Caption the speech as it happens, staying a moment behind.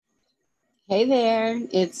Hey there.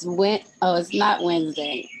 It's not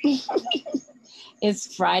Wednesday.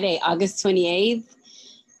 It's Friday, August 28th,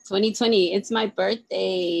 2020. It's my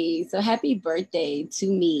birthday. So happy birthday to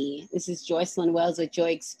me. This is Joycelyn Wells with Joy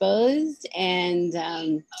Exposed. And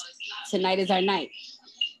tonight is our night.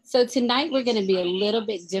 So tonight we're going to be a little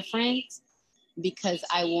bit different because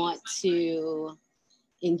I want to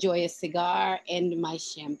enjoy a cigar and my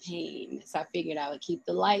champagne. So I figured I would keep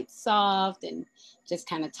the lights soft and just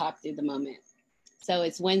kind of talk through the moment. So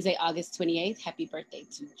it's Wednesday, August 28th. Happy birthday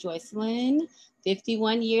to Joycelyn.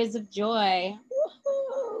 51 years of joy.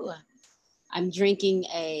 Woohoo! I'm drinking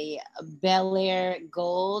a Bel Air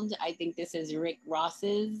Gold. I think this is Rick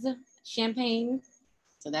Ross's champagne.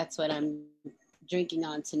 So that's what I'm drinking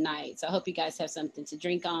on tonight. So I hope you guys have something to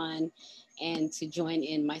drink on and to join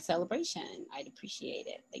in my celebration. I'd appreciate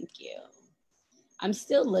it. Thank you. I'm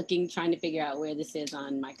still looking, trying to figure out where this is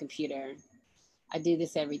on my computer. I do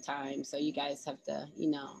this every time, so you guys have to,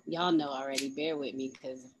 y'all know already. Bear with me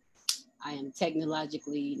because I am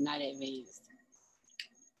technologically not advanced.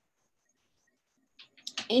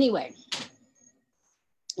 Anyway,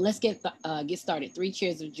 let's get started. 3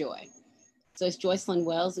 cheers of joy. So it's Joycelyn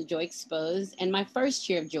Wells of Joy Exposed, and my first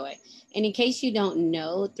cheer of joy. And in case you don't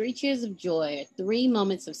know, 3 cheers of joy are 3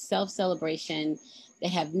 moments of self-celebration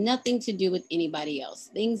that have nothing to do with anybody else.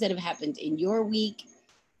 Things that have happened in your week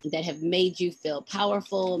that have made you feel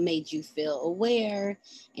powerful, made you feel aware,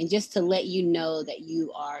 and just to let you know that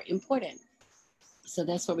you are important. So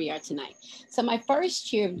that's where we are tonight. So my first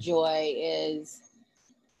cheer of joy is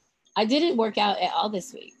I didn't work out at all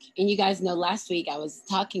this week. And you guys know last week I was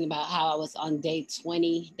talking about how I was on day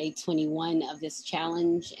 20, day 21 of this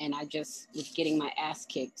challenge, and I just was getting my ass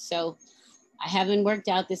kicked. So I haven't worked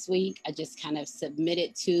out this week. I just kind of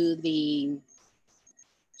submitted to the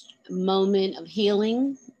moment of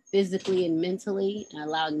healing physically and mentally, and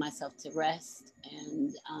allowed myself to rest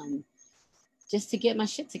and just to get my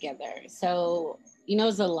shit together. So,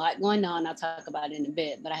 there's a lot going on. I'll talk about it in a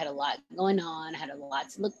bit, but I had a lot going on. I had a lot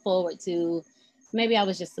to look forward to. Maybe I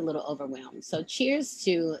was just a little overwhelmed. So cheers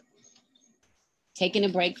to taking a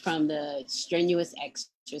break from the strenuous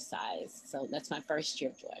exercise. So that's my first cheer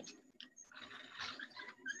of joy.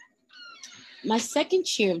 My second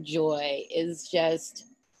cheer of joy is just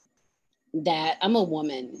that I'm a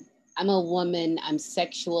woman. I'm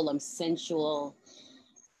sexual, I'm sensual,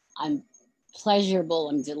 I'm pleasurable,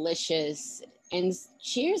 I'm delicious. And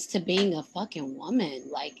cheers to being a fucking woman.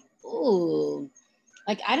 Like, ooh,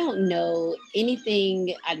 like I don't know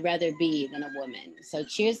anything I'd rather be than a woman. So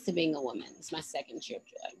cheers to being a woman. It's my second cheer of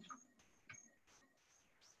joy.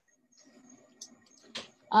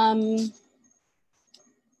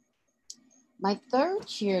 My third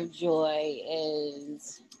cheer of joy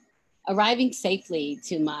is arriving safely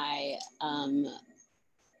to my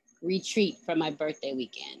retreat for my birthday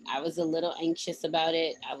weekend. I was a little anxious about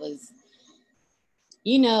it. I was,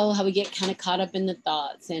 how we get kind of caught up in the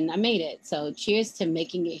thoughts, and I made it. So cheers to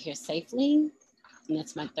making it here safely. And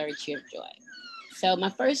that's my third cheer of joy. So my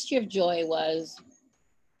first cheer of joy was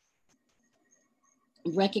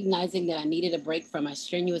recognizing that I needed a break from my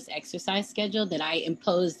strenuous exercise schedule that I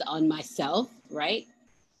imposed on myself, right?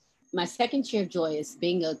 My second cheer of joy is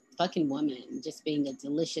being a fucking woman, just being a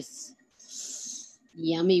delicious,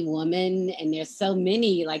 yummy woman. And there's so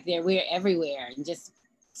many, like we're everywhere, and just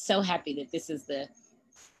so happy that this is the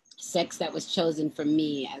sex that was chosen for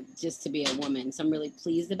me, just to be a woman. So I'm really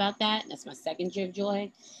pleased about that. That's my second cheer of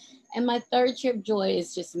joy. And my third cheer of joy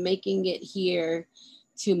is just making it here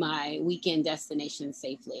to my weekend destination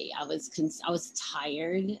safely. I was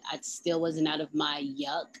tired. I still wasn't out of my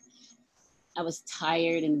yuck. I was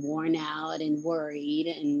tired and worn out and worried,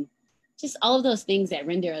 and just all of those things that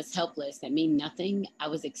render us helpless, that mean nothing. I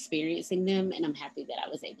was experiencing them, and I'm happy that I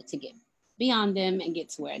was able to get beyond them and get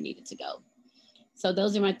to where I needed to go. So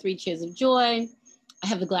those are my 3 cheers of joy. I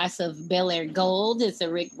have a glass of Bel Air Gold. It's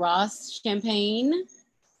a Rick Ross champagne.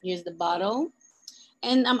 Here's the bottle.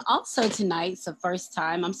 And I'm also tonight, it's the first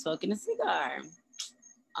time I'm smoking a cigar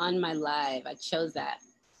on my live. I chose that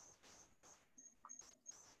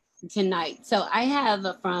tonight. So I have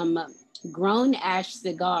from Grown Ash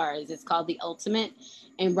Cigars. It's called The Ultimate.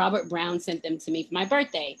 And Robert Brown sent them to me for my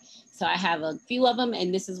birthday. So I have a few of them,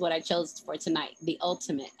 and this is what I chose for tonight. The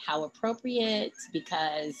Ultimate. How appropriate,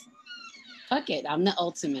 because fuck it, I'm the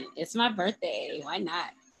ultimate. It's my birthday. Why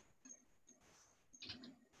not?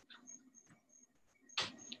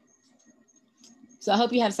 So I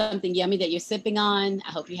hope you have something yummy that you're sipping on.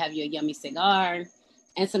 I hope you have your yummy cigar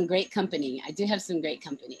and some great company. I do have some great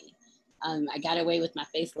company. I got away with my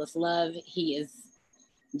faceless love. He is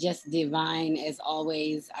just divine as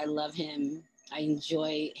always. I love him. I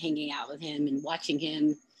enjoy hanging out with him and watching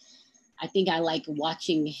him. I think I like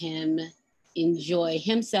watching him enjoy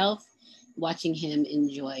himself, watching him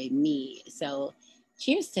enjoy me. So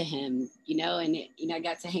cheers to him, and I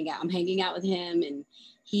got to hang out. I'm hanging out with him, and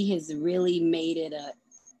he has really made it a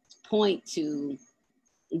point to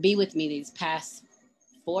be with me these past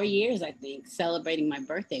 4 years, I think, celebrating my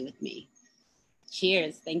birthday with me.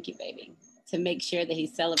 Cheers. Thank you, baby. To make sure that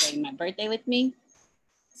he's celebrating my birthday with me.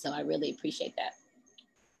 So I really appreciate that.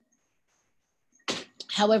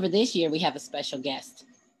 However, this year we have a special guest.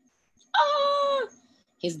 Oh,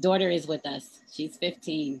 his daughter is with us. She's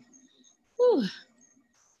 15. Whew.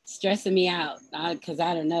 Stressing me out because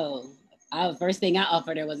I don't know. First thing I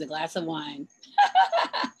offered her was a glass of wine.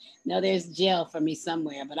 No, there's jail for me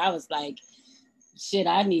somewhere, but I was like, shit,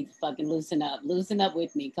 I need to fucking loosen up. Loosen up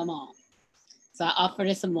with me. Come on. So I offered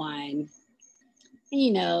her some wine.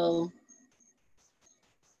 And,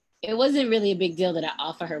 it wasn't really a big deal that I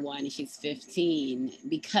offer her wine and she's 15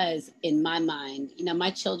 because in my mind,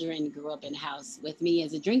 my children grew up in a house with me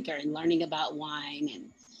as a drinker and learning about wine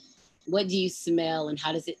and what do you smell and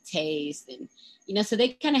how does it taste? And, so they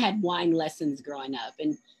kind of had wine lessons growing up.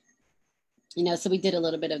 And, so we did a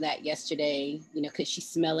little bit of that yesterday, could she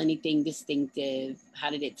smell anything distinctive?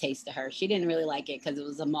 How did it taste to her? She didn't really like it because it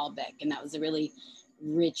was a Malbec and that was a really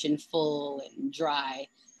rich and full and dry.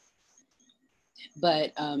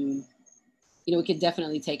 But, we could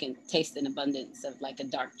definitely taste an abundance of like a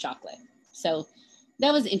dark chocolate. So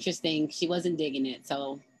that was interesting. She wasn't digging it.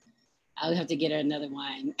 So I'll have to get her another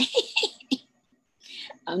wine.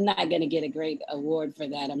 I'm not going to get a great award for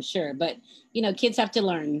that, I'm sure. But, kids have to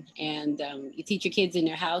learn. And you teach your kids in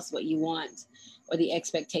your house what you want or the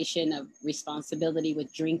expectation of responsibility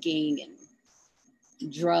with drinking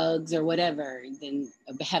and drugs or whatever, then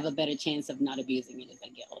have a better chance of not abusing it as they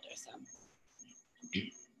get older. So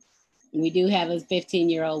we do have a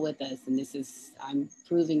 15-year-old with us, and I'm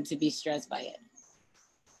proving to be stressed by it.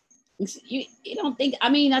 You don't think,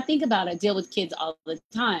 I think about it, I deal with kids all the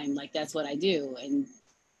time. Like that's what I do. And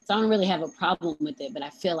so I don't really have a problem with it, but I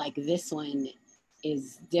feel like this one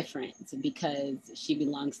is different because she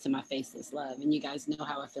belongs to my faceless love. And you guys know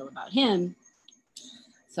how I feel about him.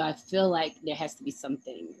 So I feel like there has to be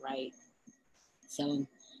something, right? So,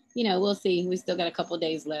 we'll see. We still got a couple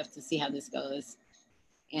days left to see how this goes.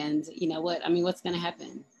 And you know what? What's going to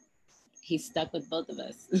happen? He's stuck with both of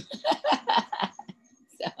us.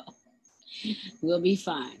 So we'll be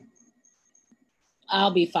fine.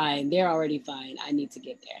 I'll be fine. They're already fine. I need to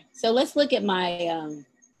get there. So let's look at my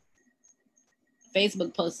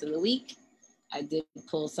Facebook posts of the week. I did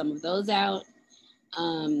pull some of those out.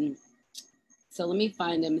 So let me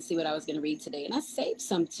find them and see what I was going to read today. And I saved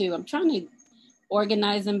some too. I'm trying to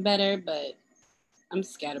organize them better, but I'm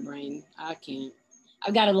scatterbrained. I can't.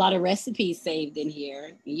 I've got a lot of recipes saved in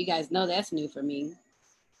here. You guys know that's new for me.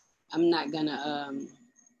 I'm not gonna,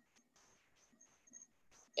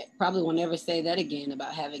 probably won't ever say that again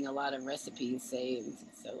about having a lot of recipes saved.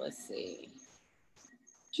 So let's see.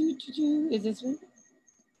 Is this one?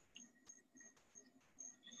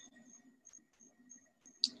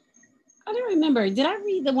 I don't remember. Did I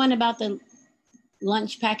read the one about the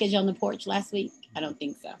lunch package on the porch last week? I don't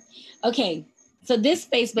think so. Okay. So this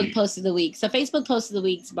Facebook post of the week. So Facebook post of the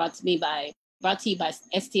week is brought to you by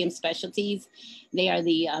STM Specialties. They are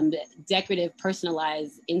the decorative,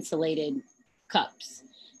 personalized, insulated cups.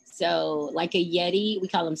 So like a Yeti, we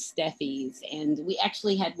call them Steffies. And we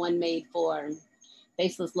actually had one made for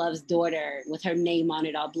Faceless Love's daughter with her name on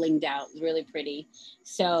it, all blinged out. Really pretty.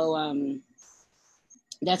 So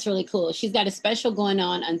that's really cool. She's got a special going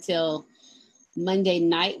on until Monday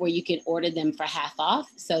night where you can order them for half off.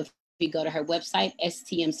 So if you go to her website,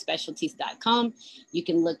 stmspecialties.com, you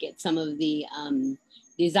can look at some of the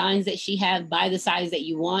designs that she has, buy the size that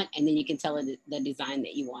you want, and then you can tell her the design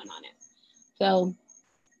that you want on it. So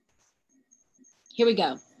here we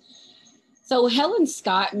go. So Helen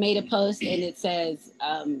Scott made a post and it says,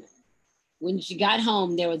 when she got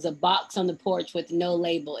home, there was a box on the porch with no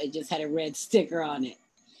label. It just had a red sticker on it.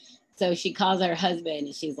 So she calls her husband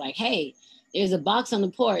and she's like, hey, there's a box on the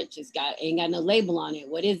porch. Ain't got no label on it.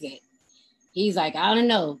 What is it? He's like, I don't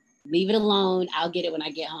know. Leave it alone. I'll get it when I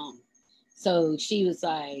get home. So she was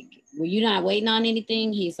like, were you not waiting on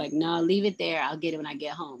anything? He's like, no, leave it there. I'll get it when I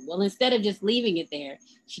get home. Well, instead of just leaving it there,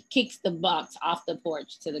 she kicks the box off the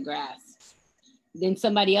porch to the grass. Then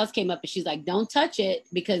somebody else came up and she's like, don't touch it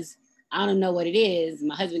because I don't know what it is.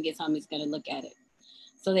 My husband gets home, he's going to look at it.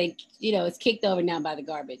 So they, it's kicked over now by the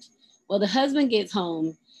garbage. Well, the husband gets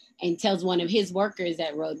home and tells one of his workers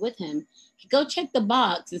that rode with him, go check the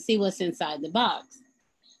box and see what's inside the box.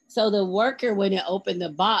 So the worker wouldn't open the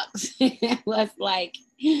box. It was like,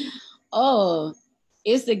 oh,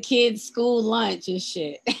 it's the kids' school lunch and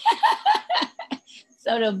shit.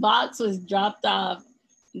 So the box was dropped off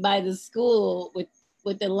by the school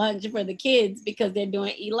with the lunch for the kids because they're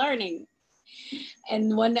doing e-learning.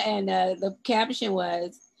 And the caption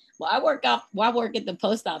was, well, I work at the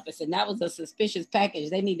post office, and that was a suspicious package.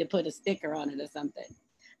 They need to put a sticker on it or something.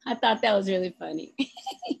 I thought that was really funny.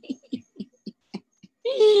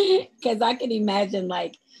 Because I can imagine,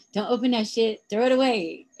 like, don't open that shit, throw it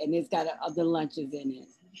away. And it's got other lunches in it.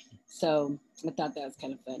 So I thought that was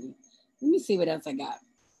kind of funny. Let me see what else I got.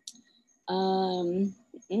 I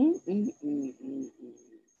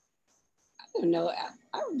don't know.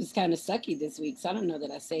 I was just kind of sucky this week, so I don't know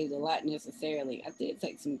that I saved a lot necessarily. I did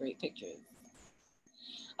take some great pictures.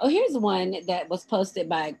 Oh, here's one that was posted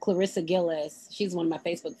by Clarissa Gillis. She's one of my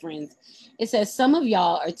Facebook friends. It says, some of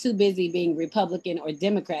y'all are too busy being Republican or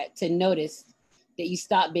Democrat to notice that you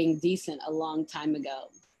stopped being decent a long time ago.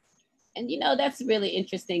 And, that's really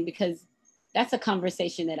interesting because that's a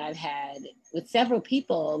conversation that I've had with several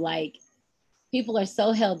people. Like, people are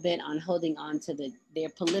so hell-bent on holding on to their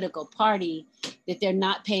political party that they're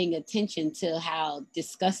not paying attention to how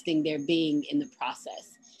disgusting they're being in the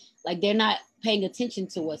process. Like, they're not paying attention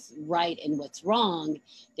to what's right and what's wrong.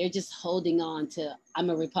 They're just holding on to,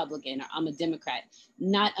 I'm a Republican or I'm a Democrat,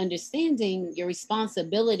 not understanding your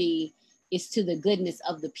responsibility is to the goodness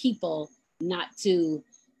of the people, not to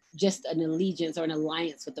just an allegiance or an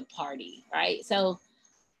alliance with the party, right? So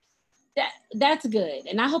that's good.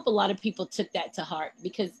 And I hope a lot of people took that to heart,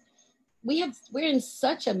 because we're in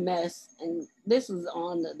such a mess. And this was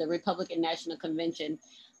on the Republican National Convention.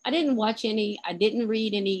 I didn't watch any, I didn't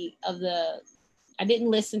read any of I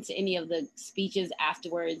didn't listen to any of the speeches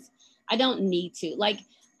afterwards. I don't need to. Like,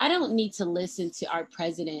 I don't need to listen to our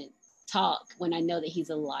president talk when I know that he's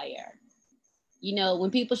a liar.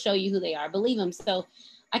 When people show you who they are, believe them. So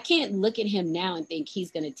I can't look at him now and think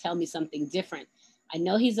he's going to tell me something different. I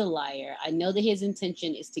know he's a liar. I know that his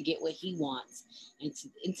intention is to get what he wants and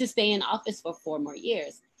to stay in office for 4 more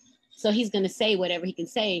years. So he's going to say whatever he can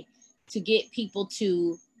say to get people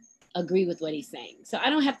to agree with what he's saying. So I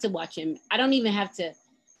don't have to watch him. I don't even have to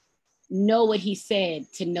know what he said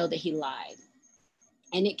to know that he lied.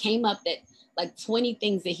 And it came up that like 20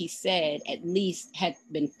 things that he said at least had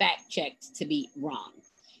been fact checked to be wrong.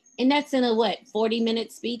 And that's in a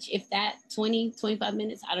 40-minute speech, if that, 20, 25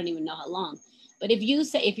 minutes, I don't even know how long. But if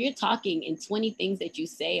you're talking and 20 things that you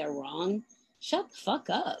say are wrong, shut the fuck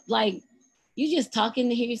up. Like, you're just talking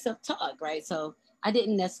to hear yourself talk, right? So I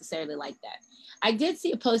didn't necessarily like that. I did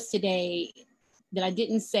see a post today that I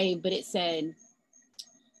didn't save, but it said,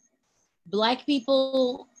 Black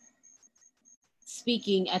people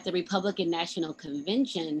speaking at the Republican National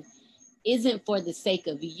Convention isn't for the sake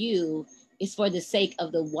of you, it's for the sake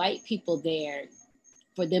of the white people there,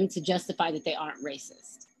 for them to justify that they aren't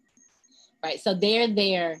racist. Right? So they're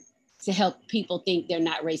there to help people think they're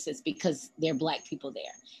not racist because they're Black people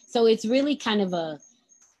there. So it's really kind of a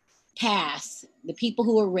pass. The people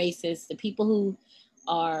who are racist, the people who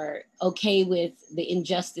are okay with the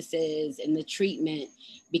injustices and the treatment,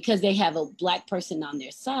 because they have a Black person on their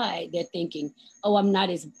side, they're thinking, oh, I'm not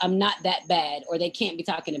that bad, or they can't be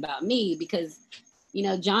talking about me because,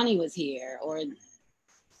 Johnny was here or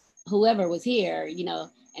whoever was here,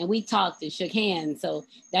 and we talked and shook hands. So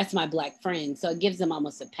that's my Black friend. So it gives them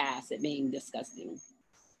almost a pass at being disgusting.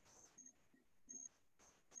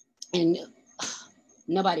 And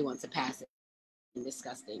nobody wants a pass at being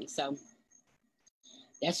disgusting. So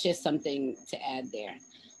that's just something to add there.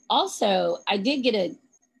 Also, I did get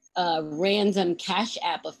a random Cash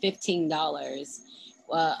App of $15.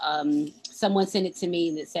 Someone sent it to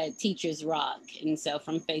me that said Teachers Rock. And so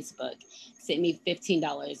from Facebook, sent me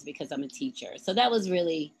 $15 because I'm a teacher. So that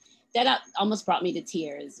almost brought me to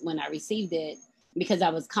tears when I received it, because I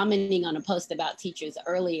was commenting on a post about teachers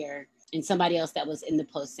earlier, and somebody else that was in the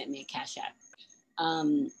post sent me a Cash App.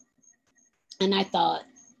 And I thought,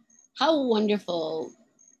 how wonderful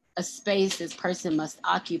a space this person must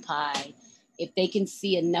occupy if they can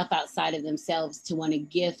see enough outside of themselves to want to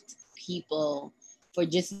gift people for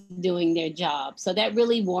just doing their job. So that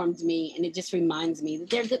really warmed me, and it just reminds me that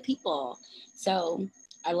they're good people. So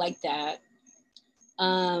I like that.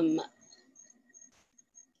 And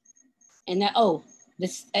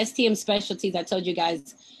this STM Specialties, I told you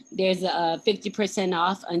guys, there's a 50%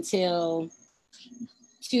 off until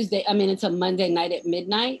until Monday night at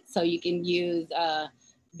midnight. So you can use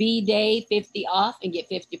B-Day 50 off and get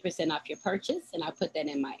 50% off your purchase. And I'll put that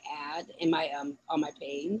in my ad, on my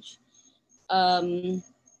page.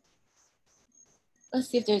 Let's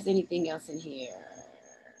see if there's anything else in here.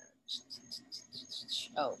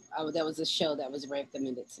 That was a show that was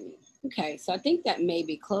recommended to me. Okay, so I think that may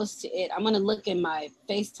be close to it. I'm gonna look in my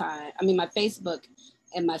my Facebook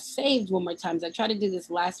and my saved one more time. I tried to do this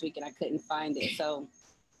last week and I couldn't find it. So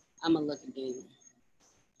I'm gonna look again.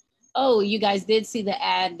 Oh, you guys did see the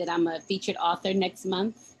ad that I'm a featured author next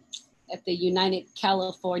month at the United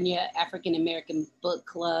California African American Book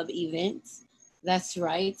Club event. That's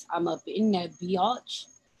right. I'm up in that biatch.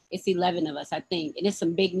 It's 11 of us, I think. And there's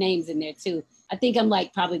some big names in there too. I think I'm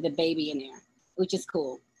like probably the baby in there, which is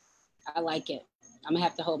cool. I like it. I'm gonna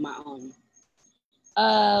have to hold my own.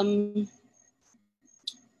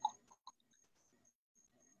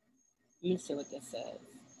 Let me see what this says.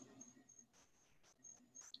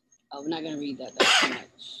 Oh, we're not gonna read that. That's too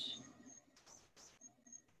much.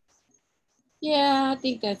 Yeah, I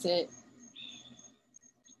think that's it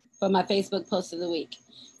for my Facebook post of the week.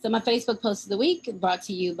 So my Facebook post of the week brought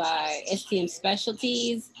to you by STM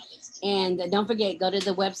Specialties. And don't forget, go to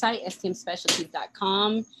the website,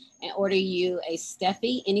 stmspecialties.com, and order you a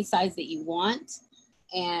Steffi, any size that you want.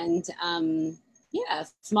 And yeah,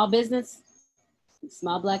 small business,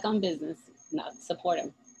 small Black-owned business. No, support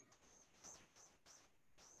them.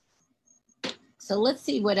 So let's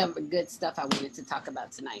see whatever good stuff I wanted to talk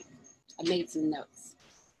about tonight. I made some notes.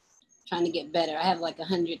 Trying to get better. I have like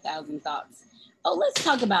 100,000 thoughts. Oh, let's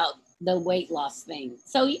talk about the weight loss thing.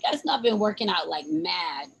 So you guys know I've been working out like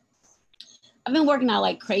mad. I've been working out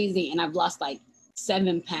like crazy and I've lost like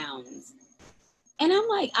 7 pounds. And I'm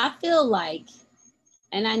like, I feel like,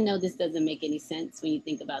 and I know this doesn't make any sense when you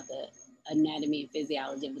think about the anatomy and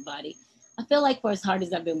physiology of the body. I feel like for as hard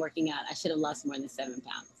as I've been working out, I should have lost more than 7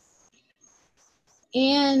 pounds.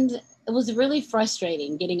 And it was really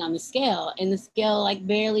frustrating getting on the scale and the scale like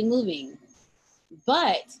barely moving.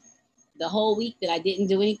 But the whole week that I didn't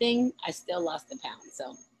do anything, I still lost a pound.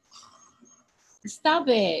 So stop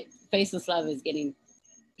it. Faceless Love is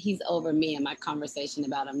he's over me in my conversation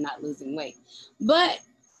about him not losing weight. But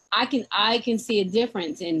I can see a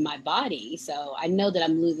difference in my body. So I know that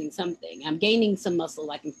I'm losing something. I'm gaining some muscle.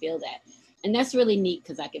 I can feel that. And that's really neat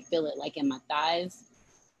because I can feel it like in my thighs.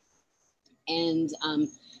 And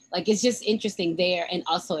like it's just interesting there and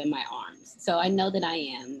also in my arms. So I know that I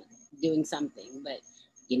am doing something. But,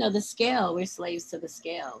 you know, the scale, we're slaves to the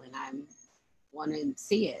scale. And I want to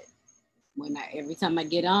see it. Every time I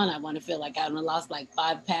get on, I want to feel like I've lost like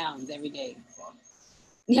 5 pounds every day.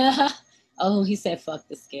 Yeah. Oh, he said, fuck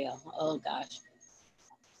the scale. Oh, gosh.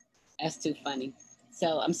 That's too funny.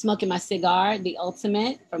 So I'm smoking my cigar, The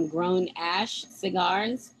Ultimate from Grown Ash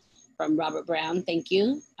Cigars from Robert Brown. Thank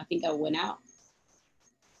you. I think I went out.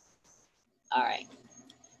 All right.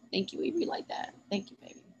 Thank you. We like that. Thank you,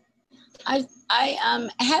 baby. I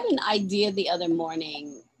had an idea the other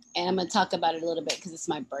morning, and I'm going to talk about it a little bit because it's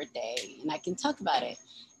my birthday and I can talk about it.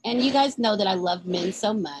 And you guys know that I love men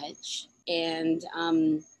so much. And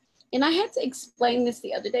I had to explain this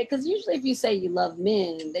the other day because usually if you say you love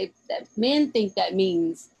men, men think that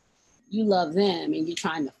means you love them and you're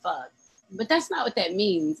trying to fuck. But that's not what that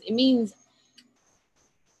means. It means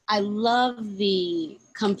I love the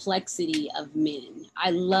complexity of men.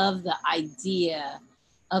 I love the idea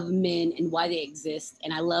of men and why they exist.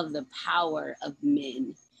 And I love the power of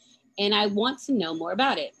men. And I want to know more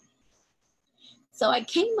about it. So I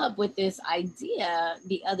came up with this idea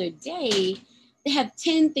the other day. They have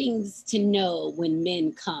 10 things to know when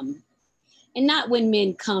men come. And not when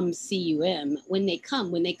men come CUM, when they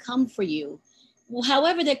come for you,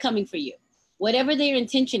 however they're coming for you, whatever their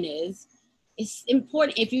intention is, it's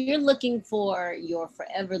important. If you're looking for your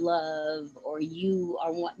forever love, or you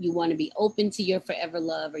want to be open to your forever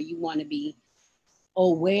love, or you want to be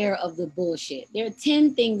aware of the bullshit, there are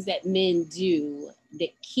 10 things that men do that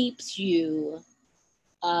keeps you,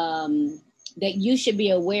 that you should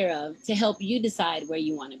be aware of to help you decide where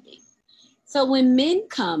you want to be. So when men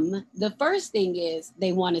come, the first thing is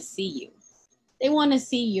they want to see you. They want to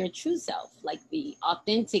see your true self, like the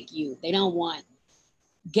authentic you. They don't want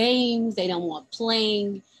games. They don't want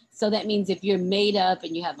playing. So that means if you're made up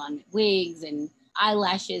and you have on wigs and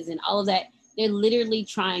eyelashes and all of that, they're literally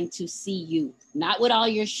trying to see you, not with all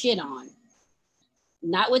your shit on.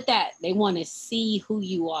 Not with that. They want to see who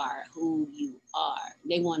you are.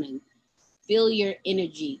 They want to feel your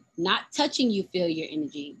energy, not touching you, feel your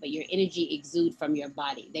energy, but your energy exude from your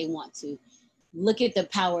body. They want to look at the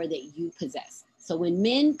power that you possess. So when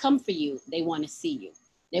men come for you, they want to see you.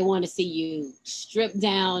 They want to see you stripped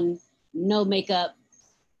down, no makeup.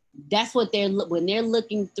 That's what when they're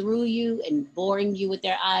looking through you and boring you with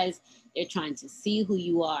their eyes, they're trying to see who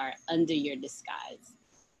you are under your disguise.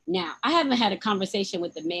 Now, I haven't had a conversation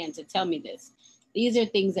with a man to tell me this. These are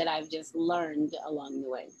things that I've just learned along the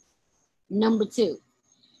way. Number 2,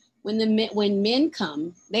 When men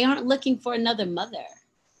come, they aren't looking for another mother.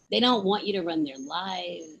 They don't want you to run their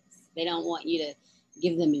lives. They don't want you to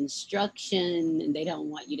give them instruction, and they don't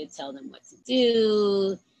want you to tell them what to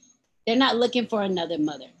do. They're not looking for another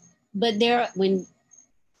mother. But when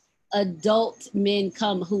adult men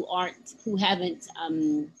come who haven't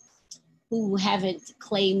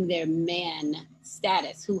claimed their man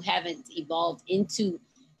status, who haven't evolved into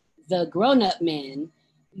the grown-up men,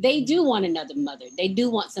 they do want another mother. They do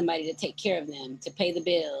want somebody to take care of them, to pay the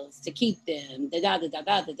bills, to keep them, da da da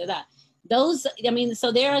da da da da. Those, I mean,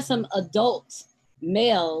 so there are some adult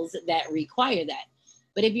males that require that.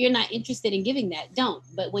 But if you're not interested in giving that, don't.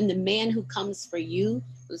 But when the man who comes for you,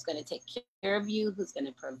 who's going to take care of you, who's going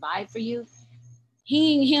to provide for you,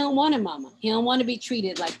 he don't want a mama. He don't want to be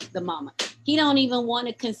treated like the mama. He don't even want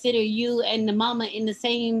to consider you and the mama in the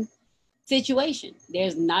same situation.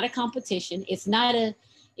 There's not a competition. It's not a,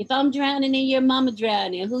 if I'm drowning and your mama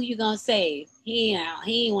drowning, who you gonna save? He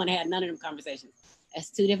ain't want to have none of them conversations. That's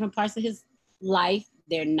two different parts of his life.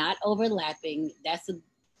 They're not overlapping. That's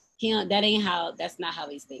not how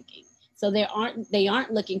he's thinking. So they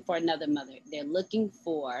aren't looking for another mother. They're looking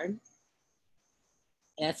for,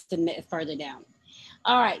 that's further down.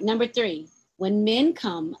 All right, number 3. When men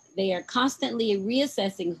come, they are constantly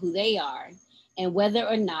reassessing who they are and whether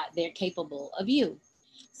or not they're capable of you.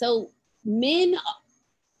 So men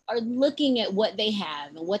are looking at what they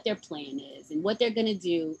have and what their plan is and what they're going to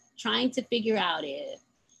do, trying to figure out if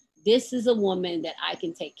this is a woman that I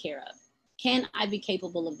can take care of. Can I be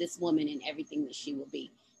capable of this woman and everything that she will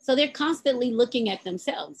be? So they're constantly looking at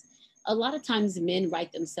themselves. A lot of times men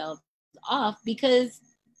write themselves off because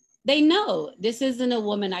they know this isn't a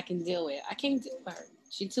woman I can deal with. I can't deal with her.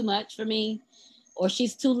 She's too much for me, or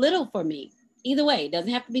she's too little for me. Either way, it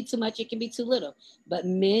doesn't have to be too much. It can be too little. But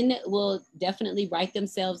men will definitely write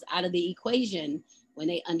themselves out of the equation when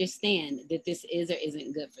they understand that this is or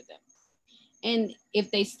isn't good for them. And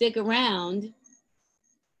if they stick around,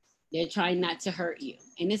 they're trying not to hurt you.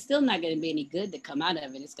 And it's still not going to be any good to come out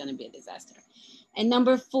of it. It's going to be a disaster. And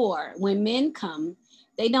number 4, when men come,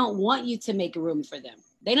 they don't want you to make room for them.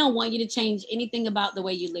 They don't want you to change anything about the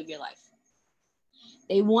way you live your life.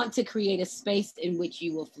 They want to create a space in which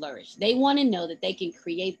you will flourish. They want to know that they can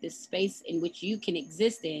create this space in which you can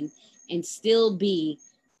exist in and still be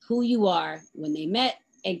who you are when they met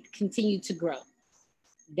and continue to grow.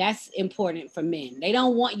 That's important for men. They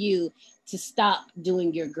don't want you to stop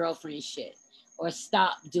doing your girlfriend shit or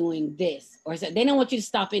stop doing this, or they don't want you to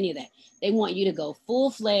stop any of that. They want you to go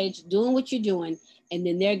full-fledged doing what you're doing, and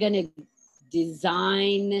then they're going to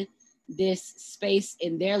design this space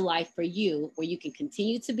in their life for you where you can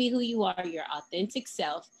continue to be who you are, your authentic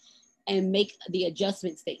self, and make the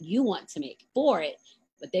adjustments that you want to make for it.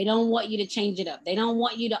 But they don't want you to change it up. They don't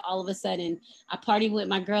want you to all of a sudden, I party with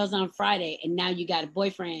my girls on Friday and now you got a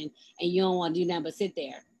boyfriend and you don't want to do nothing but sit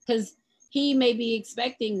there. Because he may be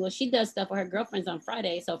expecting, well, she does stuff with her girlfriends on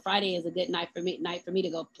Friday, so Friday is a good night for me to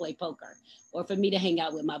go play poker or for me to hang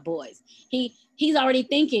out with my boys. He's already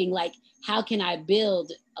thinking like, how can I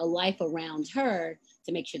build a life around her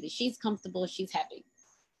to make sure that she's comfortable, she's happy,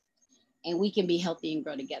 and we can be healthy and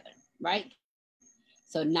grow together, right?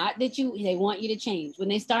 So not that they want you to change. When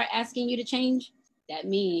they start asking you to change, that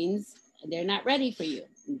means they're not ready for you.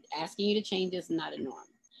 Asking you to change is not a norm.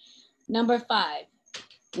 Number 5,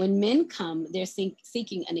 when men come, they're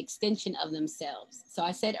seeking an extension of themselves. So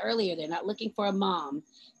I said earlier, they're not looking for a mom.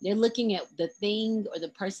 They're looking at the thing or the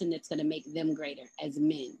person that's going to make them greater as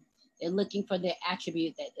men. They're looking for the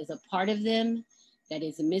attribute that is a part of them, that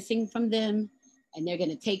is missing from them, and they're going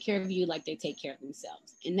to take care of you like they take care of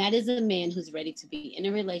themselves. And that is a man who's ready to be in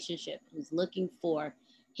a relationship, who's looking for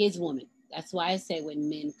his woman. That's why I say when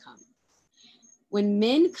men come. When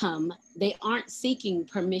men come, they aren't seeking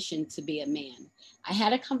permission to be a man. I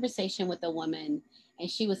had a conversation with a woman and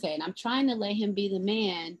she was saying, I'm trying to let him be the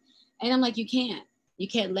man. And I'm like, you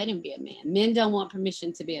can't let him be a man. Men don't want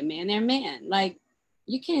permission to be a man. They're men. Like,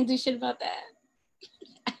 you can't do shit about that.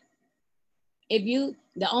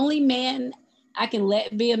 The only man I can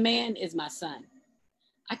let be a man is my son.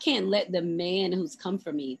 I can't let the man who's come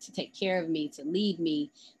for me to take care of me, to lead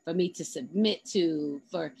me, for me to submit to,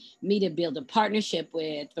 for me to build a partnership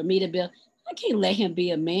with, I can't let him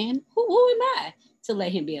be a man. Who am I to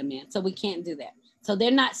let him be a man? So we can't do that. So they're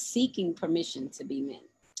not seeking permission to be men.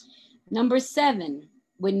 Number 7,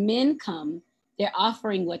 when men come, they're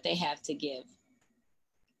offering what they have to give.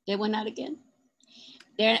 They went out again.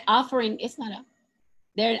 They're offering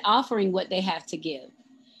what they have to give.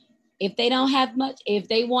 If they don't have much, if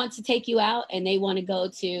they want to take you out and they want to go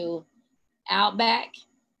to Outback,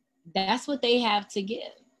 that's what they have to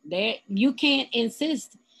give. You can't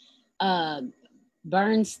insist. uh,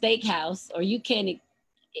 Burns Steakhouse, or you can't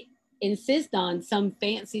insist on some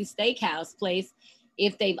fancy steakhouse place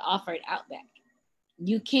if they've offered Outback.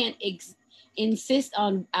 You can't insist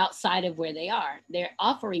on outside of where they are. They're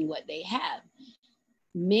offering what they have.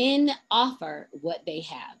 Men offer what they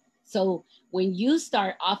have. So when you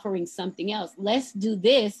start offering something else, let's do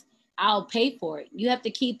this, I'll pay for it. You have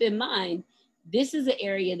to keep in mind, this is the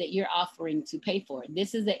area that you're offering to pay for.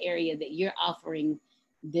 This is the area that you're offering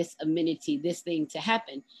this amenity, this thing to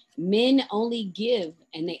happen. Men only give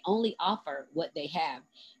and they only offer what they have.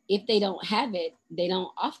 If they don't have it, they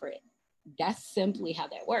don't offer it. That's simply how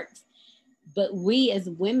that works. But we as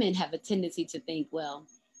women have a tendency to think, well,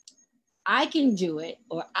 I can do it,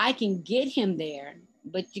 or I can get him there,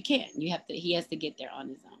 but you can't. He has to get there on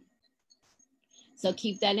his own. So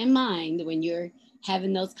keep that in mind when you're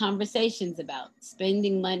having those conversations about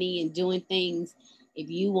spending money and doing things. If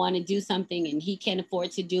you want to do something and he can't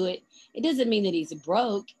afford to do it, it doesn't mean that he's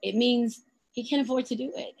broke. It means he can't afford to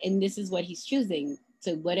do it. And this is what he's choosing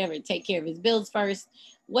to whatever, take care of his bills first,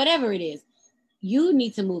 whatever it is. You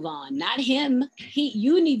need to move on, not him.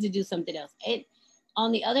 You need to do something else.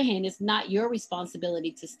 On the other hand, it's not your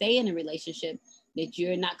responsibility to stay in a relationship that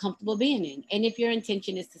you're not comfortable being in. And if your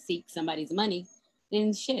intention is to seek somebody's money,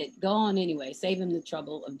 then shit, go on anyway. Save him the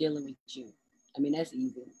trouble of dealing with you. I mean, that's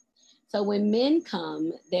easy. So when men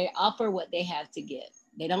come, they offer what they have to give.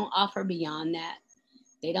 They don't offer beyond that.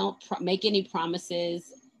 They don't make any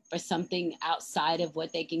promises for something outside of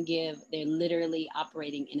what they can give. They're literally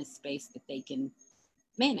operating in a space that they can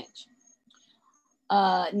manage.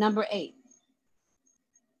 Number 8.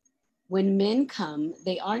 When men come,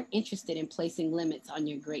 they aren't interested in placing limits on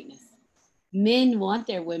your greatness. Men want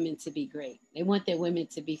their women to be great. They want their women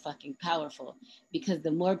to be fucking powerful, because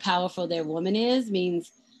the more powerful their woman is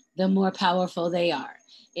means the more powerful they are.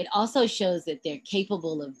 It also shows that they're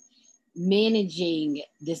capable of managing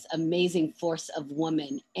this amazing force of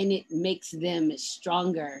woman, and it makes them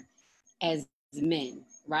stronger as men,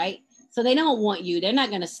 right? So they don't want you, they're not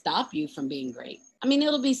going to stop you from being great. I mean,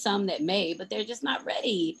 it'll be some that may, but they're just not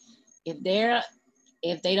ready. If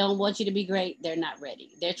they don't want you to be great, they're not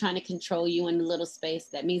ready. They're trying to control you in a little space.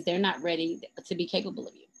 That means they're not ready to be capable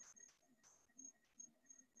of you.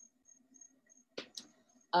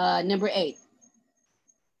 Number 8,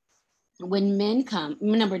 when men come,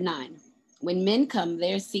 number 9, when men come,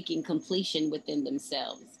 they're seeking completion within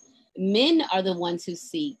themselves. Men are the ones who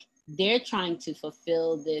seek, they're trying to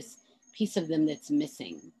fulfill this piece of them that's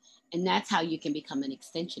missing. And that's how you can become an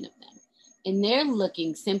extension of them. And they're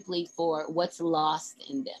looking simply for what's lost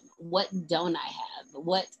in them. What don't I have?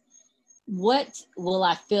 What will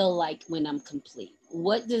I feel like when I'm complete?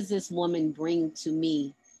 What does this woman bring to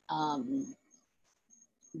me that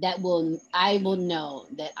I will know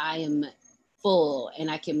that I am full and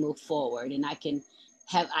I can move forward, and I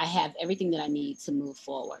have everything that I need to move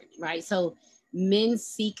forward, right? So men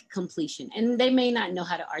seek completion, and they may not know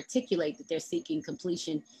how to articulate that they're seeking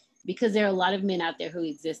completion, because there are a lot of men out there who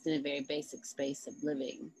exist in a very basic space of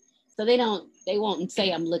living. So they won't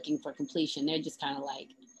say I'm looking for completion. They're just kind of like,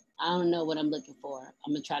 I don't know what I'm looking for.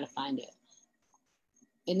 I'm gonna try to find it.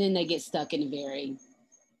 And then they get stuck in a very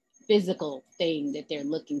physical thing that they're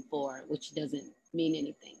looking for, which doesn't mean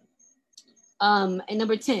anything. And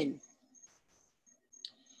number 10,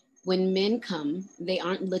 when men come, they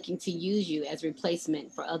aren't looking to use you as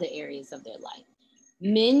replacement for other areas of their life.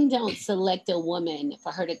 Men don't select a woman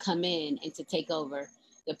for her to come in and to take over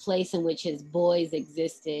the place in which his boys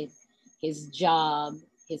existed, his job,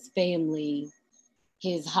 his family,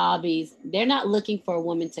 his hobbies. They're not looking for a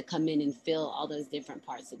woman to come in and fill all those different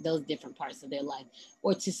parts of their life,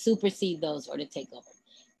 or to supersede those, or to take over.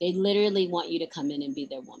 They literally want you to come in and be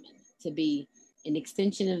their woman, to be an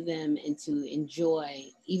extension of them, and to enjoy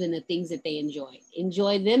even the things that they enjoy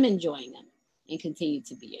them enjoying them, and continue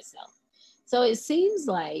to be yourself. So it seems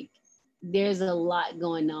like there's a lot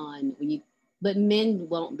going on but men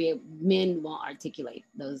won't articulate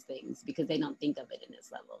those things because they don't think of it in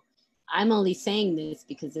this level. I'm only saying this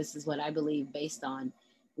because this is what I believe based on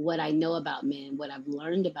what I know about men, what I've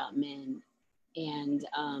learned about men, and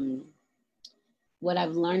what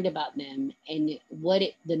I've learned about them, and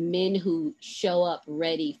the men who show up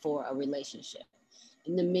ready for a relationship,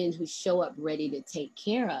 and the men who show up ready to take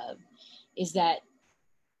care of, is that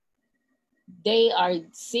they are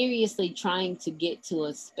seriously trying to get to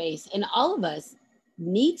a space, and all of us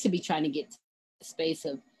need to be trying to get to a space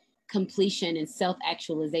of completion and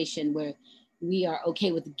self-actualization, where we are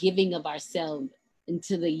okay with giving of ourselves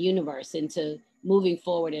into the universe, into moving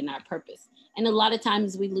forward in our purpose. And a lot of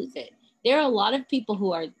times we lose it. There are a lot of people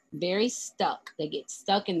who are very stuck. They get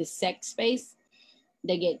stuck in the sex space,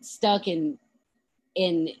 They get stuck in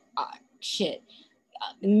shit.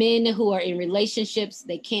 Men who are in relationships,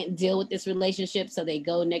 they can't deal with this relationship, so they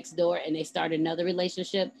go next door and they start another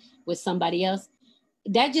relationship with somebody else.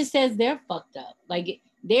 That just says they're fucked up. Like,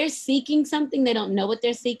 they're seeking something, they don't know what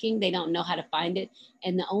they're seeking, they don't know how to find it,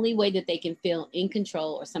 and the only way that they can feel in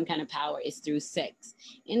control or some kind of power is through sex.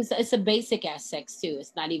 And so it's a basic ass sex too,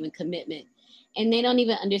 it's not even commitment. And they don't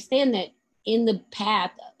even understand that in the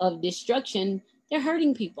path of destruction, they're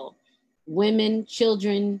hurting people, women,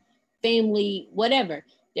 children, family, whatever.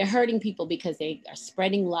 They're hurting people because they are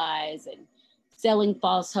spreading lies and selling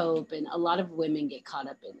false hope, and a lot of women get caught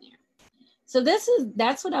up in there. So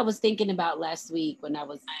that's what I was thinking about last week when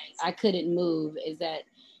I couldn't move, is that,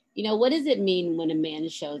 what does it mean when a man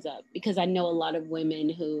shows up? Because I know a lot of women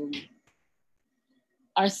who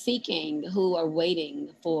are seeking, who are waiting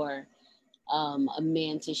for a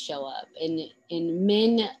man to show up, and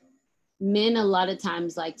men a lot of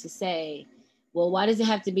times like to say, well, why does it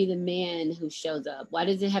have to be the man who shows up? Why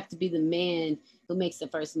does it have to be the man who makes the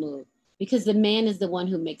first move? Because the man is the one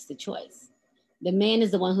who makes the choice. The man is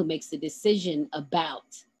the one who makes the decision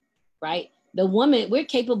about, right? The woman, we're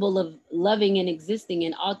capable of loving and existing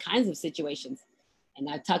in all kinds of situations. And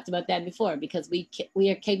I've talked about that before, because we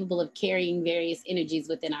are capable of carrying various energies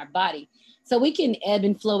within our body. So we can ebb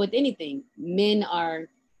and flow with anything. Men are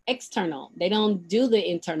external. They don't do the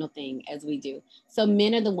internal thing as we do. So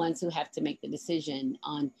men are the ones who have to make the decision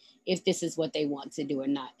on if this is what they want to do or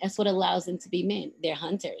not. That's what allows them to be men. They're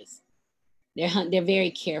hunters. They're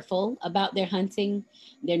very careful about their hunting.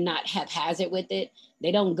 They're not haphazard with it.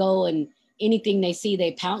 They don't go and anything they see,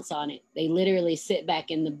 they pounce on it. They literally sit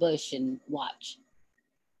back in the bush and watch.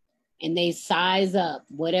 And they size up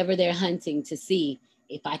whatever they're hunting to see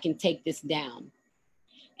if I can take this down.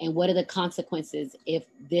 And what are the consequences if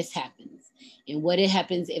this happens? And what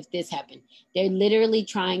happens if this happens? They're literally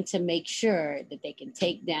trying to make sure that they can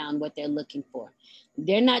take down what they're looking for.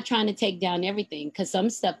 They're not trying to take down everything, because some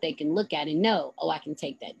stuff they can look at and know, oh, I can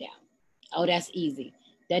take that down. Oh, that's easy.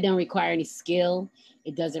 That don't require any skill.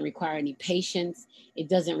 It doesn't require any patience. It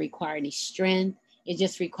doesn't require any strength. It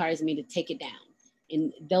just requires me to take it down.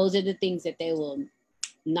 And those are the things that they will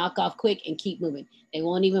knock off quick and keep moving. They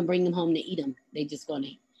won't even bring them home to eat them. They just going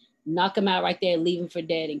to knock them out right there, leave them for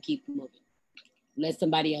dead, and keep moving. Let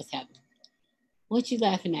somebody else have them. What you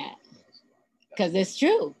laughing at? Because it's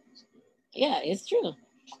true. Yeah, it's true.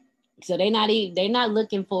 So they're not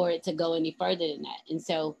looking for it to go any further than that. And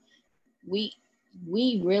so we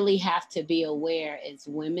really have to be aware as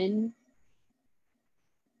women,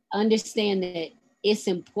 understand that it's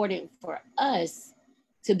important for us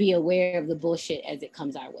to be aware of the bullshit as it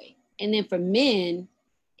comes our way. And then for men,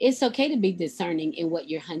 it's okay to be discerning in what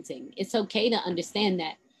you're hunting. It's okay to understand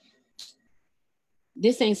that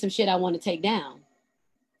this ain't some shit I want to take down.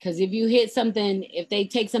 Because if you hit something, if they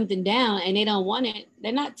take something down and they don't want it,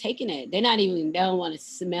 they're not taking it. They don't want to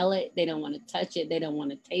smell it. They don't want to touch it. They don't want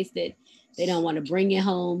to taste it. They don't want to bring it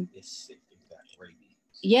home. It's sick. It's got rabies.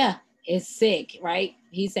 Yeah, it's sick, right?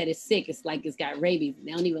 He said it's sick. It's like it's got rabies.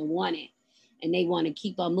 They don't even want it. And they want to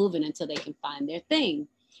keep on moving until they can find their thing.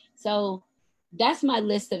 So that's my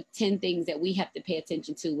list of 10 things that we have to pay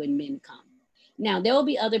attention to when men come. Now, there will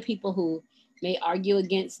be other people who may argue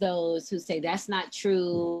against those, who say that's not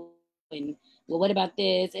true. And well, what about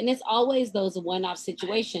this? And it's always those one-off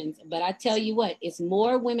situations. But I tell you what, it's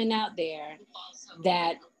more women out there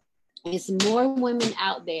that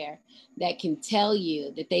can tell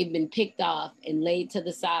you that they've been picked off and laid to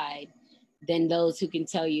the side than those who can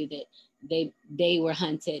tell you that they were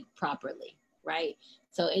hunted properly, right?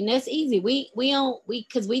 So, and that's easy.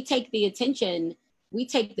 Because we take the attention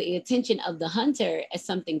of the hunter as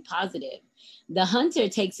something positive. The hunter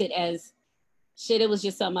takes it as shit. It was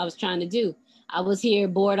just something I was trying to do. I was here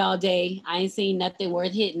bored all day. I ain't seen nothing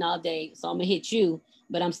worth hitting all day. So I'm gonna hit you,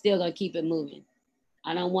 but I'm still gonna keep it moving.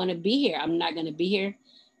 I don't want to be here. I'm not gonna be here.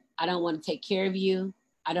 I don't want to take care of you.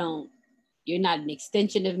 You're not an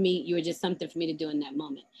extension of me. You were just something for me to do in that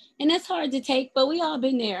moment. And that's hard to take, but we all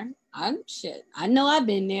been there. I know I've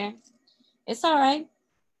been there. It's all right.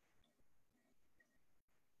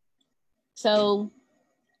 So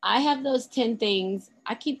I have those 10 things.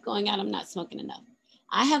 I keep going out. I'm not smoking enough.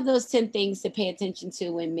 I have those 10 things to pay attention to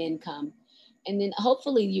when men come. And then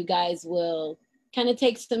hopefully you guys will kind of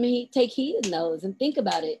take heed in those and think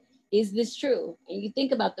about it. Is this true? And you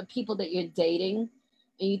think about the people that you're dating,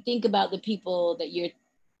 and you think about the people that you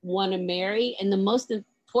want to marry. And the most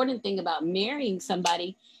important thing about marrying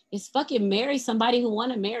somebody is fucking marry somebody who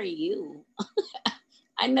want to marry you.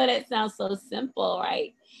 I know that sounds so simple,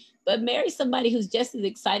 right? But marry somebody who's just as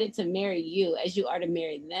excited to marry you as you are to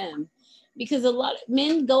marry them. because a lot of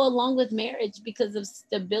men go along with marriage because of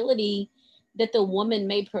stability that the woman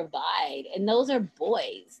may provide. And those are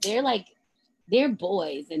boys. They're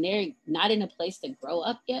boys and they're not in a place to grow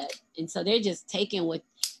up yet. And so they're just taking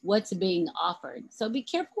what's being offered. So be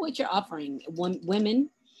careful what you're offering. Women,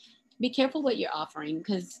 be careful what you're offering,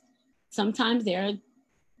 because sometimes there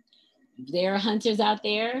are hunters out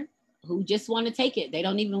there who just want to take it. They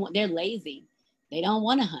don't even want, they're lazy. They don't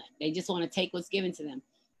want to hunt. They just want to take what's given to them.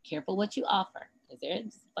 Careful what you offer, because they're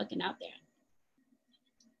just fucking out there.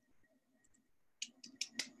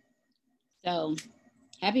 So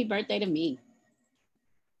happy birthday to me.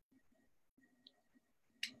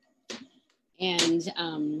 And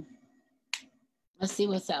let's see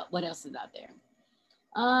what's out. What else is out there?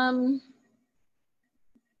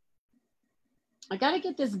 I got to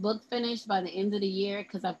get this book finished by the end of the year,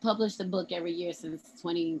 because I've published a book every year since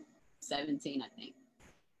 2017, I think.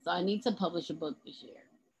 So I need to publish a book this year.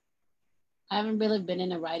 I haven't really been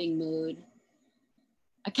in a writing mood.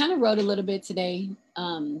 I kind of wrote a little bit today,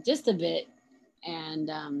 just a bit. And,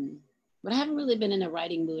 but I haven't really been in a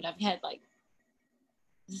writing mood. I've had like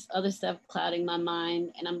just other stuff clouding my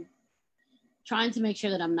mind, and I'm trying to make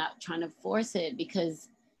sure that I'm not trying to force it, because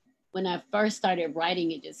when I first started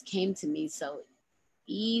writing, it just came to me so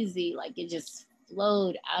easy. Like it just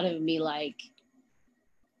flowed out of me, like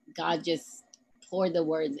God just poured the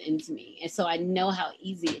words into me. And so I know how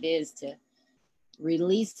easy it is to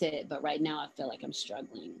release it, but right now I feel like I'm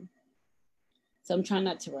struggling. So I'm trying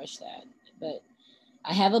not to rush that. But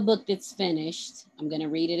I have a book that's finished. I'm going to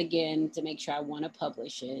read it again to make sure I want to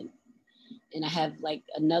publish it. And I have like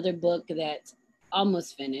another book that's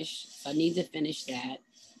almost finished. So I need to finish that.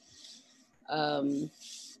 And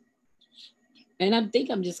I think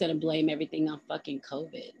I'm just going to blame everything on fucking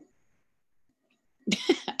COVID.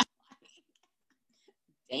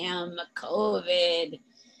 Damn, COVID.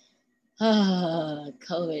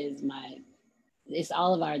 COVID is it's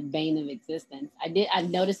all of our bane of existence. I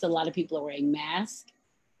noticed a lot of people are wearing masks.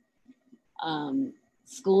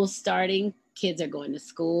 School's starting, kids are going to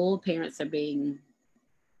school, parents are being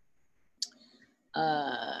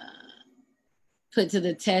put to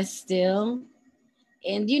the test still.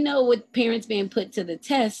 And you know, with parents being put to the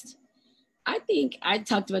test, I think I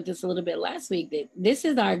talked about this a little bit last week, that this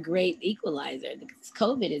is our great equalizer, because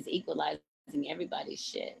COVID is equalizing everybody's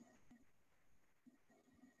shit.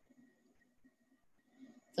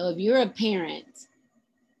 So if you're a parent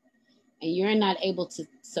and you're not able to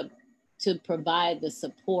provide the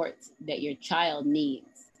support that your child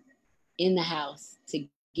needs in the house to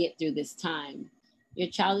get through this time, your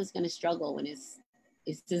child is going to struggle when it's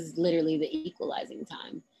just literally the equalizing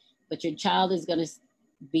time. But your child is going to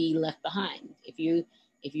be left behind if you're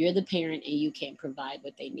the parent and you can't provide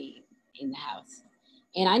what they need in the house.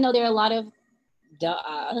 And I know there are a lot of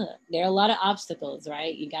obstacles,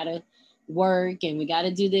 right? You got to work, and we got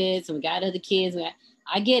to do this, and we got other kids.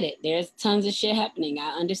 I get it. There's tons of shit happening.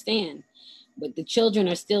 I understand. But the children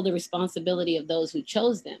are still the responsibility of those who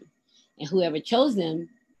chose them. And whoever chose them,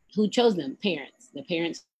 who chose them? Parents. The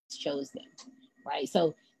parents chose them, right?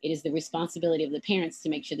 So it is the responsibility of the parents to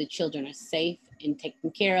make sure the children are safe and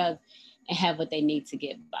taken care of and have what they need to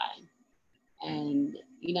get by. And,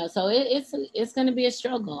 you know, so it's going to be a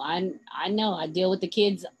struggle. I know I deal with the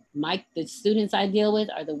kids. The students I deal with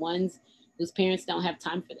are the ones whose parents don't have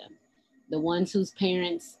time for them. The ones whose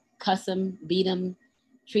parents cuss them, beat them,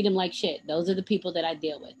 treat them like shit. Those are the people that I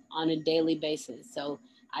deal with on a daily basis. So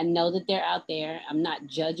I know that they're out there. I'm not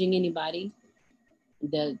judging anybody.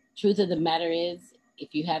 The truth of the matter is,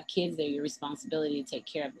 if you have kids, they're your responsibility to take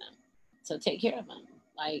care of them. So take care of them.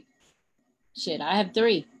 Like, shit, I have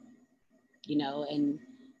 3, you know, and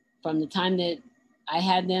from the time that I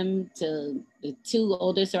had them to the 2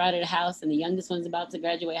 oldest are out of the house and the youngest one's about to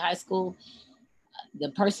graduate high school, the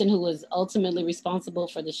person who was ultimately responsible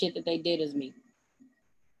for the shit that they did is me.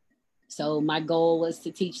 So my goal was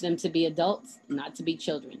to teach them to be adults, not to be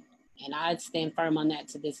children. And I stand firm on that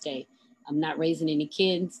to this day. I'm not raising any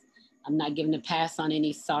kids. I'm not giving a pass on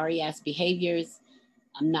any sorry ass behaviors.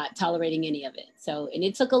 I'm not tolerating any of it. So, and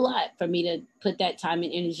it took a lot for me to put that time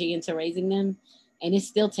and energy into raising them. And it's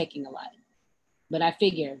still taking a lot. But I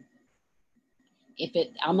figure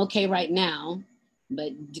I'm okay right now,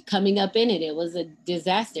 but coming up in it was a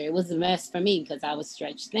disaster. It was a mess for me because I was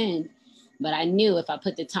stretched thin. But I knew if I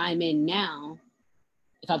put the time in now,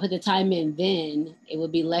 if I put the time in then, it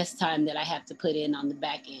would be less time that I have to put in on the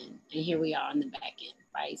back end. And here we are on the back end,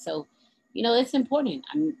 right? So, you know, it's important.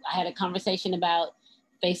 I had a conversation about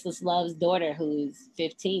Faceless Love's daughter, who's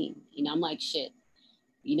 15. You know, I'm like, shit,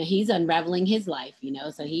 he's unraveling his life,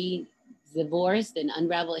 so he divorced and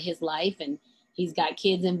unraveled his life. And He's got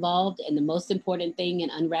kids involved, and the most important thing in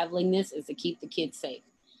unraveling this is to keep the kids safe.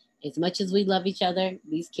 As much as we love each other,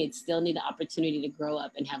 these kids still need the opportunity to grow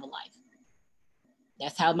up and have a life.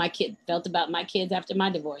 That's how my kid felt about my kids after my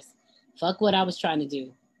divorce. Fuck what I was trying to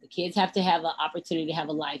do. The kids have to have an opportunity to have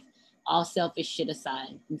a life, all selfish shit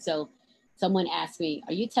aside. And so someone asked me,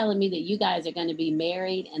 are you telling me that you guys are going to be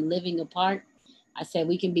married and living apart? I said,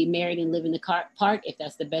 we can be married and live in the park if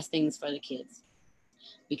that's the best things for the kids.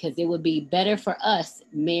 Because it would be better for us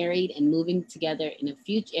married and moving together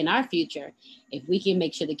in our future if we can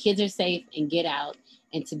make sure the kids are safe and get out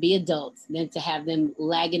and to be adults than to have them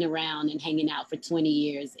lagging around and hanging out for 20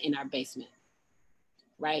 years in our basement,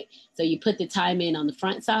 right? So you put the time in on the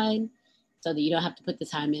front side so that you don't have to put the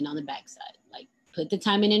time in on the back side. Like, put the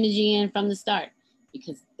time and energy in from the start,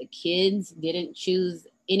 because the kids didn't choose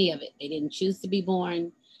any of it. They didn't choose to be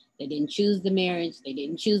born. They didn't choose the marriage. They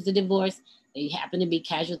didn't choose the divorce. They happen to be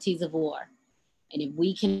casualties of war. And if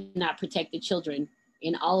we cannot protect the children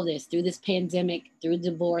in all of this, through this pandemic, through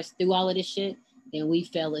divorce, through all of this shit, then we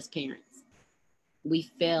fail as parents. We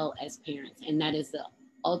fail as parents. And that is the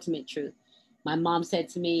ultimate truth. My mom said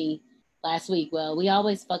to me last week, well, we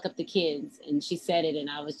always fuck up the kids. And she said it, and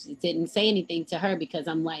I didn't say anything to her because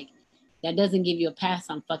I'm like, that doesn't give you a pass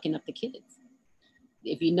on fucking up the kids.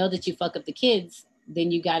 If you know that you fuck up the kids,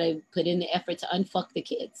 then you got to put in the effort to unfuck the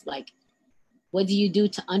kids. Like, what do you do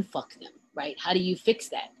to unfuck them, right? How do you fix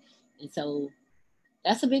that? And so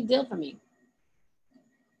that's a big deal for me.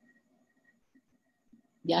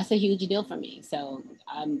 That's a huge deal for me. So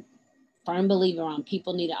I'm a firm believer on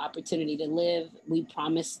people need an opportunity to live. We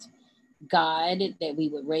promised God that we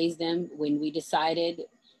would raise them when we decided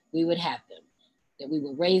we would have them, that we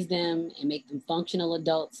would raise them and make them functional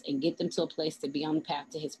adults and get them to a place to be on the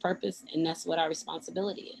path to his purpose. And that's what our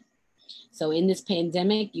responsibility is. So in this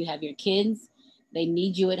pandemic, you have your kids. They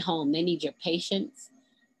need you at home. They need your patience.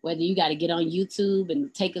 Whether you got to get on YouTube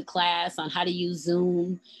and take a class on how to use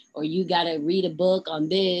Zoom, or you got to read a book on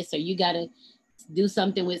this, or you got to do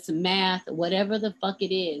something with some math, whatever the fuck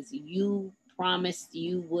it is, you promised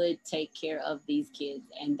you would take care of these kids.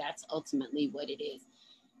 And that's ultimately what it is.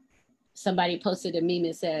 Somebody posted a meme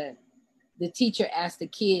and said, the teacher asked the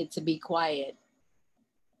kid to be quiet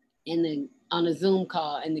on a Zoom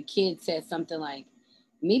call, and the kid said something like,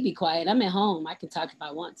 me be quiet, I'm at home, I can talk if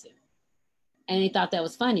I want to. And they thought that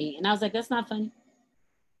was funny. And I was like, that's not funny.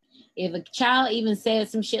 If a child even said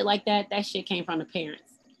some shit like that, that shit came from the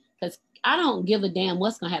parents. Because I don't give a damn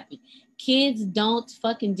what's going to happen. Kids don't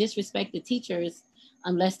fucking disrespect the teachers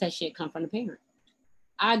unless that shit come from the parent.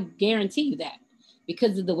 I guarantee you that.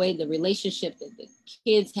 Because of the way the relationship that the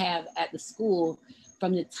kids have at the school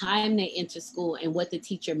from the time they enter school and what the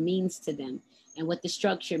teacher means to them and what the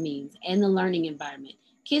structure means and the learning environment.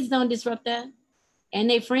 Kids don't disrupt that. And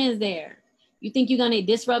their friends there. You think you're going to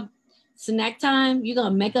disrupt snack time? You're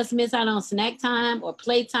going to make us miss out on snack time or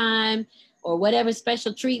play time or whatever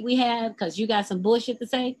special treat we have because you got some bullshit to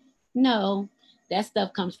say? No, that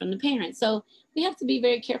stuff comes from the parents. So we have to be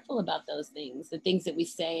very careful about those things, the things that we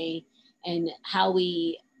say and how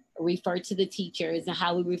we refer to the teachers and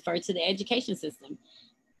how we refer to the education system.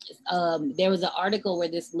 There was an article where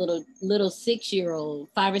this little 6-year-old,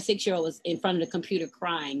 5 or 6-year-old was in front of the computer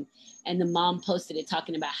crying, and the mom posted it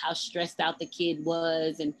talking about how stressed out the kid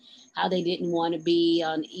was and how they didn't want to be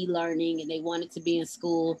on e-learning and they wanted to be in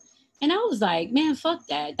school. And I was like, man, fuck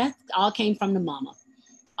that. That all came from the mama.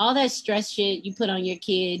 All that stress shit you put on your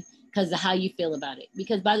kid because of how you feel about it.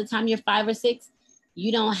 Because by the time you're 5 or 6,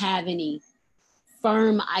 you don't have any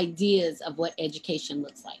firm ideas of what education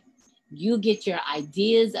looks like. You get your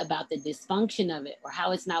ideas about the dysfunction of it or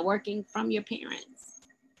how it's not working from your parents.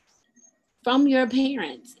 From your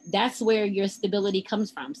parents. That's where your stability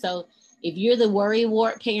comes from. So if you're the worry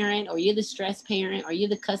wart parent, or you're the stress parent, or you're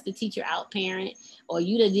the cuss the teacher out parent, or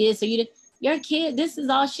you the this, or you the, your kid, this is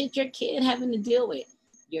all shit your kid having to deal with.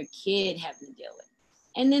 Your kid having to deal with.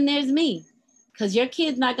 And then there's me, because your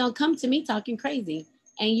kid's not going to come to me talking crazy,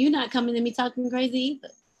 and you're not coming to me talking crazy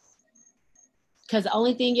either. Because the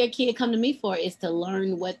only thing your kid come to me for is to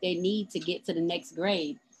learn what they need to get to the next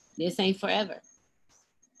grade. This ain't forever.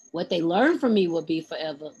 What they learn from me will be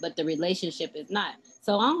forever, but the relationship is not.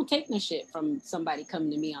 So I don't take no shit from somebody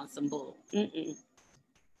coming to me on some bull.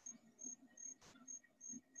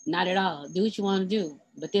 Not at all. Do what you want to do,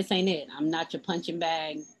 but this ain't it. I'm not your punching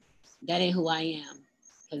bag. That ain't who I am.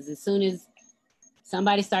 Because as soon as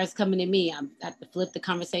somebody starts coming to me, I have to flip the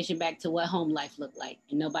conversation back to what home life looked like.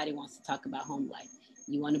 And nobody wants to talk about home life.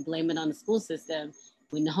 You want to blame it on the school system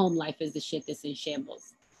when the home life is the shit that's in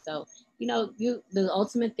shambles. So, the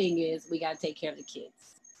ultimate thing is we got to take care of the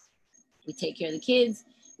kids. We take care of the kids.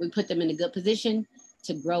 We put them in a good position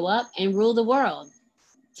to grow up and rule the world,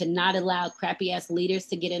 to not allow crappy ass leaders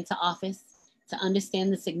to get into office, to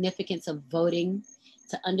understand the significance of voting,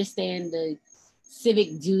 to understand the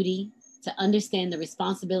civic duty, to understand the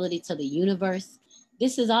responsibility to the universe.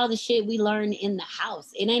 This is all the shit we learn in the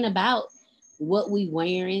house. It ain't about what we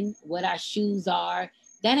wearing, what our shoes are.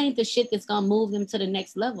 That ain't the shit that's gonna move them to the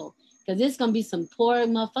next level. Because there's gonna be some poor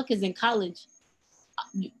motherfuckers in college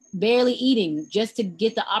barely eating just to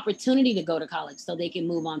get the opportunity to go to college so they can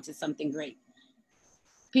move on to something great.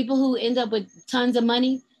 People who end up with tons of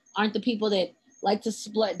money aren't the people that like to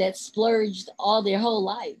splurged all their whole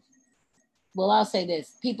life. Well, I'll say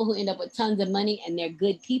this. People who end up with tons of money and they're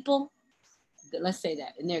good people, let's say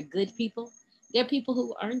that, and they're good people, they're people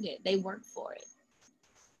who earned it. They worked for it.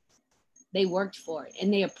 They worked for it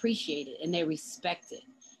and they appreciate it and they respect it.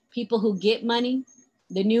 People who get money,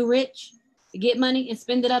 the new rich, get money and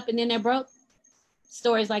spend it up and then they're broke.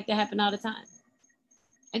 Stories like that happen all the time.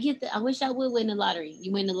 I get that. I wish I would win the lottery.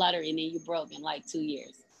 You win the lottery and then you broke in like 2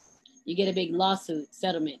 years. You get a big lawsuit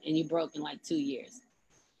settlement and you broke in like 2 years.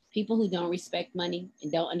 People who don't respect money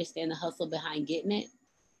and don't understand the hustle behind getting it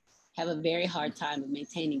have a very hard time of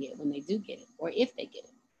maintaining it when they do get it or if they get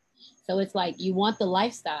it. So it's like you want the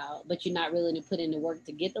lifestyle, but you're not willing to put in the work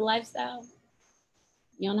to get the lifestyle.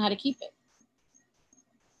 You don't know how to keep it.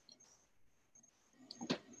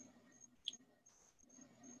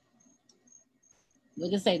 We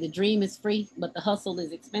can say the dream is free, but the hustle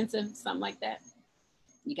is expensive, something like that.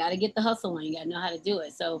 You got to get the hustle on. You got to know how to do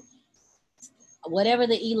it. So whatever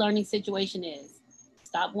the e-learning situation is,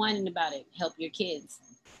 stop whining about it. Help your kids.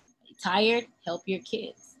 Tired? Help your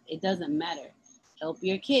kids. It doesn't matter. Help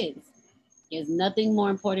your kids. There's nothing more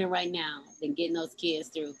important right now than getting those kids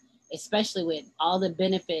through, especially with all the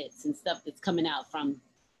benefits and stuff that's coming out from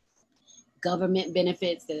government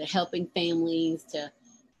benefits that are helping families to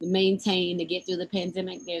maintain, to get through the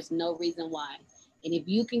pandemic. There's no reason why. And if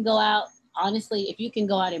you can go out, honestly, if you can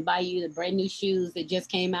go out and buy you the brand new shoes that just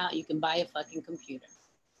came out, you can buy a fucking computer.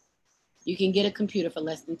 You can get a computer for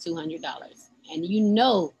less than $200. And you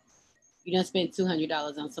know you done spent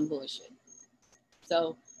 $200 on some bullshit.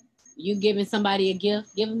 So you giving somebody a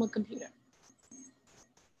gift, give them a computer.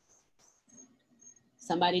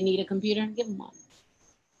 Somebody need a computer, give them one.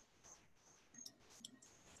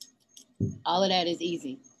 All of that is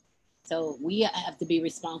easy. So we have to be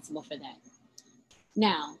responsible for that.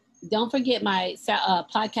 Now, don't forget my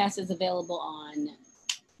podcast is available on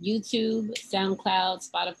YouTube, SoundCloud,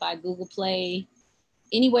 Spotify, Google Play.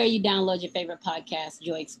 Anywhere you download your favorite podcast,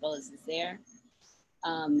 Joy Exposed is there.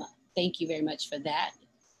 Thank you very much for that.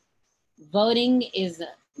 Voting is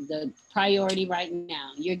the priority right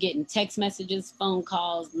now. You're getting text messages, phone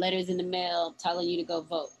calls, letters in the mail telling you to go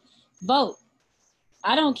vote. Vote.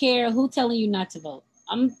 I don't care who telling you not to vote.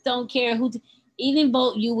 I don't care who, even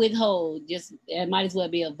vote you withhold. Just it might as well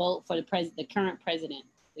be a vote for the current president,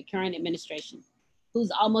 the current administration,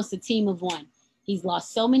 who's almost a team of one. He's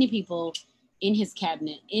lost so many people in his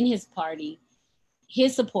cabinet, in his party.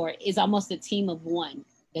 His support is almost a team of one.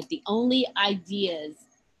 That the only ideas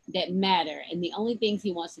that matter and the only things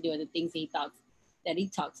he wants to do are the things he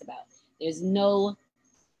talks about. There's no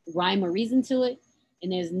rhyme or reason to it,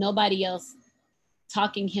 and there's nobody else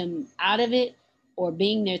talking him out of it or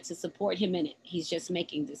being there to support him in it. He's just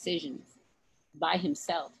making decisions by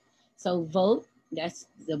himself. So vote. That's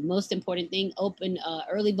the most important thing.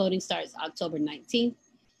 Early voting starts October 19th.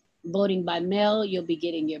 Voting by mail, you'll be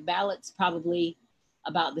getting your ballots probably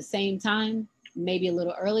about the same time, maybe a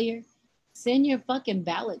little earlier. Send your fucking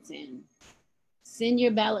ballots in. Send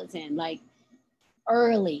your ballots in, like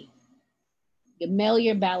early. You mail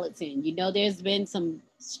your ballots in. You know, there's been some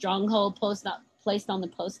stronghold placed on the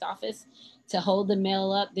post office to hold the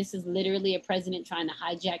mail up. This is literally a president trying to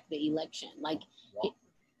hijack the election.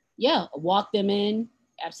 Walk them in.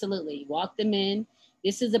 Absolutely. Walk them in.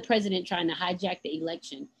 This is the president trying to hijack the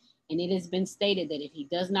election. And it has been stated that if he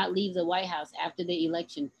does not leave the White House after the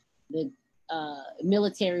election, the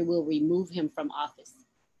military will remove him from office.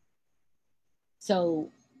 So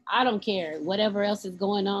I don't care. Whatever else is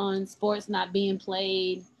going on, sports not being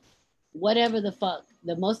played, whatever the fuck.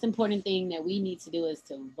 The most important thing that we need to do is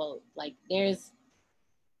to vote. Like, there's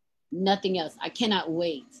nothing else. I cannot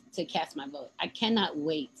wait to cast my vote. I cannot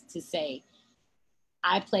wait to say,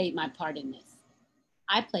 I played my part in this.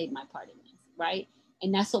 I played my part in this, right?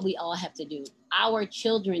 And that's what we all have to do. Our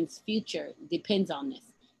children's future depends on this.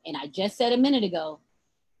 And I just said a minute ago,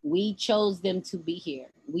 we chose them to be here.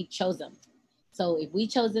 We chose them. So if we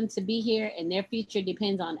chose them to be here and their future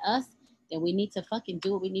depends on us, then we need to fucking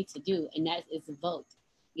do what we need to do. And that is vote.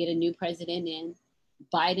 Get a new president in.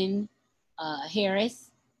 Biden, Harris,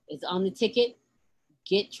 It's on the ticket.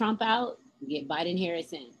 Get Trump out, get Biden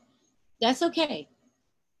Harris in. That's okay.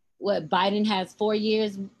 What, Biden has 4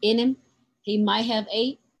 years in him. He might have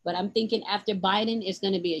 8, but I'm thinking after Biden, it's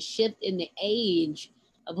going to be a shift in the age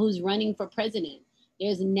of who's running for president.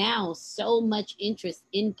 There's now so much interest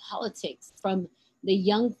in politics from the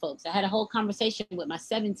young folks. I had a whole conversation with my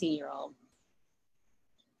 17-year-old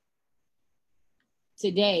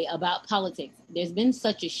today about politics. There's been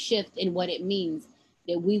such a shift in what it means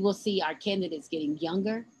that we will see our candidates getting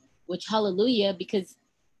younger, which hallelujah, because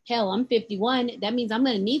hell, I'm 51. That means I'm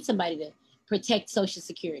going to need somebody to protect Social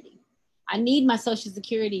Security. I need my Social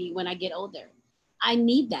Security when I get older. I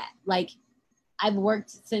need that. Like, I've worked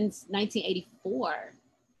since 1984.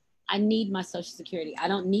 I need my Social Security. I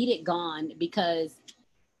don't need it gone because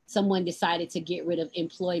someone decided to get rid of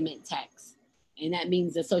employment tax. And that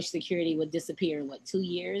means the Social Security would disappear in 2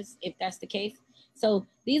 years, if that's the case. So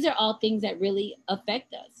these are all things that really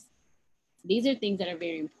affect us. These are things that are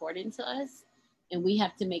very important to us. And we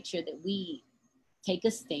have to make sure that we take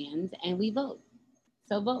a stand and we vote.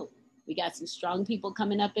 So vote. We got some strong people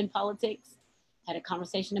coming up in politics. Had a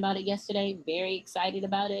conversation about it yesterday. Very excited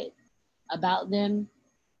about it, about them.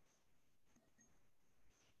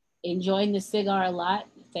 Enjoying the cigar a lot.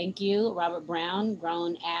 Thank you, Robert Brown,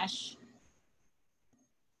 Grown Ash.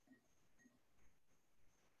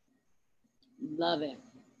 Love it.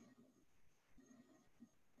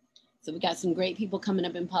 So we got some great people coming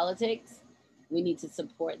up in politics. We need to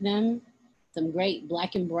support them. Some great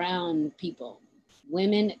Black and brown people.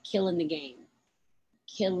 Women killing the game.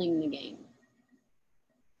 Killing the game.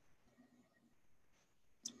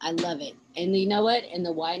 I love it. And you know what? And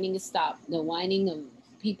the whining is stopped. The whining of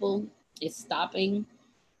people is stopping.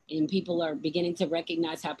 And people are beginning to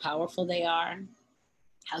recognize how powerful they are,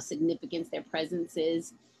 how significant their presence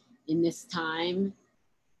is in this time.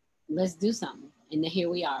 Let's do something. And here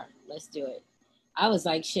we are. Let's do it. I was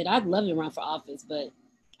like, shit, I'd love to run for office, but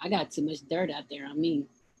I got too much dirt out there on me.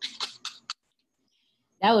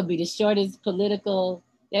 That would be the shortest political.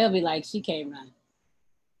 They'll be like, she can't run.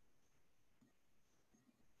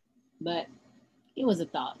 But it was a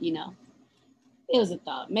thought, you know. It was a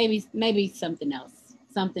thought. Maybe something else,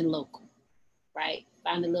 something local, right?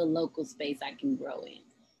 Find a little local space I can grow in.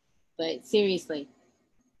 But seriously,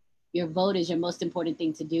 your vote is your most important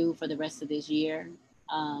thing to do for the rest of this year.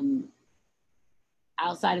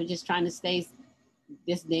 Outside of just trying to stay,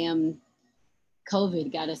 this damn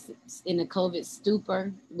COVID got us in a COVID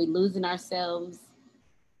stupor. We losing ourselves.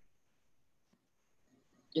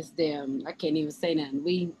 Just damn, I can't even say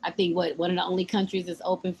nothing. I think one of the only countries that's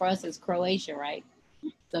open for us is Croatia, right?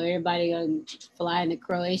 So everybody gonna fly into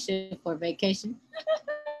Croatia for vacation.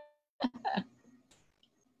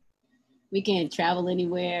 We can't travel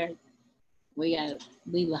anywhere. We gotta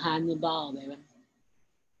be behind the ball, baby.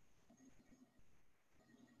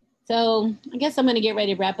 So I guess I'm gonna get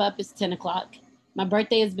ready to wrap up. It's 10 o'clock. My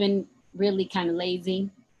birthday has been really kind of lazy,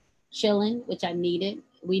 chilling, which I needed.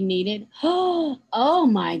 We needed. Oh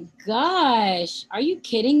my gosh. Are you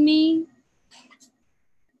kidding me?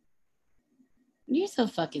 You're so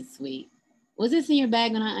fucking sweet. Was this in your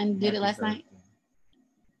bag when I undid it last night?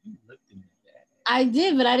 You looked in your bag. I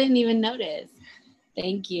did, but I didn't even notice.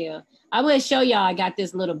 Thank you. I'm going to show y'all I got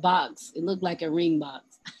this little box. It looked like a ring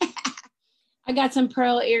box. I got some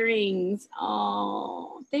pearl earrings.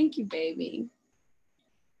 Oh, thank you, baby.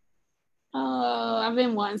 Oh, I've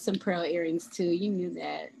been wanting some pearl earrings too. You knew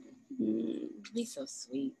that. He's so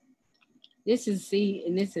sweet. This is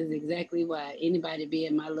exactly why anybody be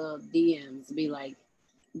in my little DMs be like,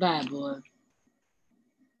 bye, boy.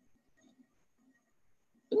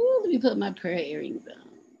 Ooh, let me put my pearl earrings on.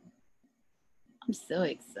 I'm so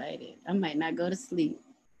excited. I might not go to sleep.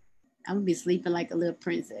 I'm gonna be sleeping like a little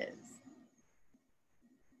princess.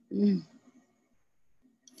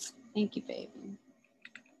 Thank you, baby.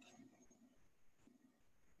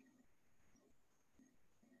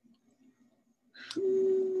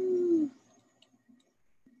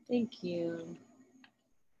 Thank you.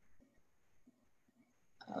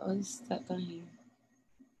 Oh, it's stuck on here.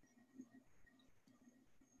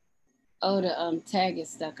 Oh, the tag is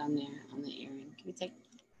stuck on there on the earring. Can we take?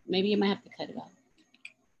 Maybe you might have to cut it off.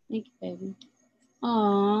 Thank you, baby.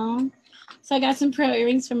 Aww. So I got some pearl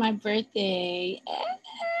earrings for my birthday.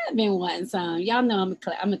 I've been wanting some. Y'all know I'm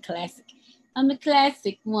a classic. I'm a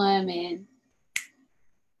classic woman.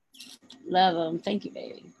 Love them. Thank you,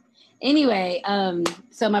 baby. Anyway,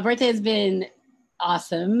 so my birthday has been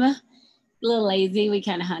awesome. A little lazy. We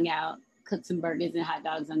kind of hung out, cooked some burgers and hot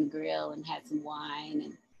dogs on the grill and had some wine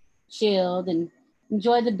and chilled and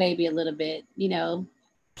enjoyed the baby a little bit. You know,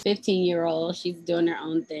 15-year-old, she's doing her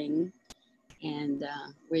own thing. and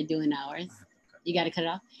we're doing ours. You got to cut it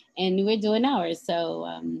off, and we're doing ours.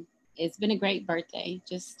 So it's been a great birthday.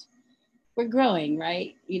 Just we're growing,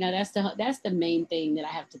 right? You know, that's the main thing that I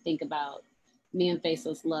have to think about. Me and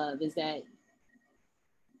Faceless Love is that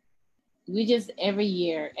we just every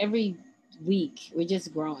year, every week, we're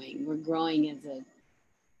just growing. We're growing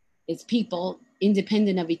as people,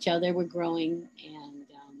 independent of each other. We're growing, and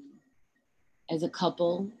as a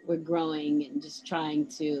couple, we're growing and just trying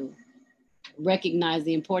to recognize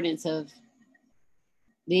the importance of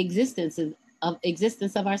the existence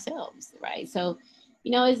of ourselves, right? So,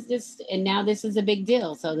 you know, it's just, and now this is a big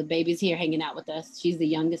deal. So the baby's here hanging out with us. She's the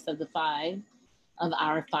youngest of the five of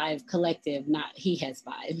our five collective. Not he has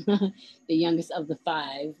five, the youngest of the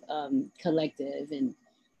five collective, and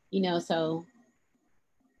you know, so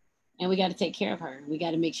and we got to take care of her. We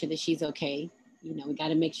got to make sure that she's okay. You know, we got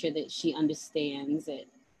to make sure that she understands that,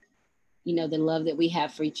 you know, the love that we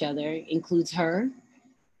have for each other includes her,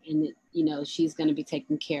 and that, you know, she's going to be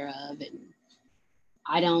taken care of. And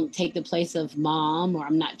I don't take the place of mom, or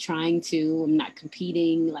I'm not trying to, I'm not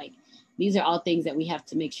competing. Like, these are all things that we have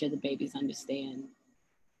to make sure the babies understand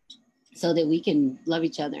so that we can love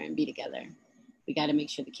each other and be together. We got to make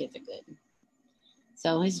sure the kids are good.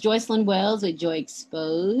 So it's Joycelyn Wells with Joy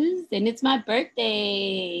Exposed, and it's my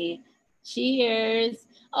birthday. Cheers.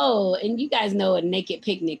 Oh, and you guys know a naked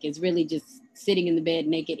picnic is really just sitting in the bed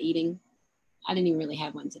naked eating. I didn't even really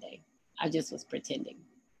have one today. I just was pretending.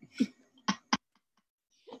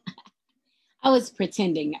 I was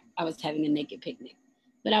pretending I was having a naked picnic,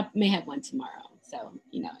 but I may have one tomorrow. So,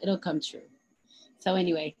 you know, it'll come true. So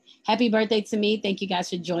anyway, happy birthday to me. Thank you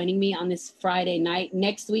guys for joining me on this Friday night.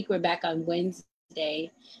 Next week, we're back on Wednesday.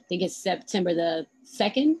 I think it's September the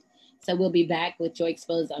 2nd. So we'll be back with Joy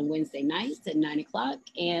Exposed on Wednesday nights at 9 o'clock.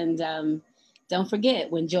 And don't forget,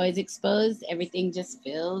 when joy is exposed, everything just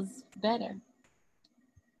feels better.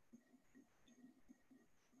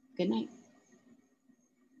 Good night.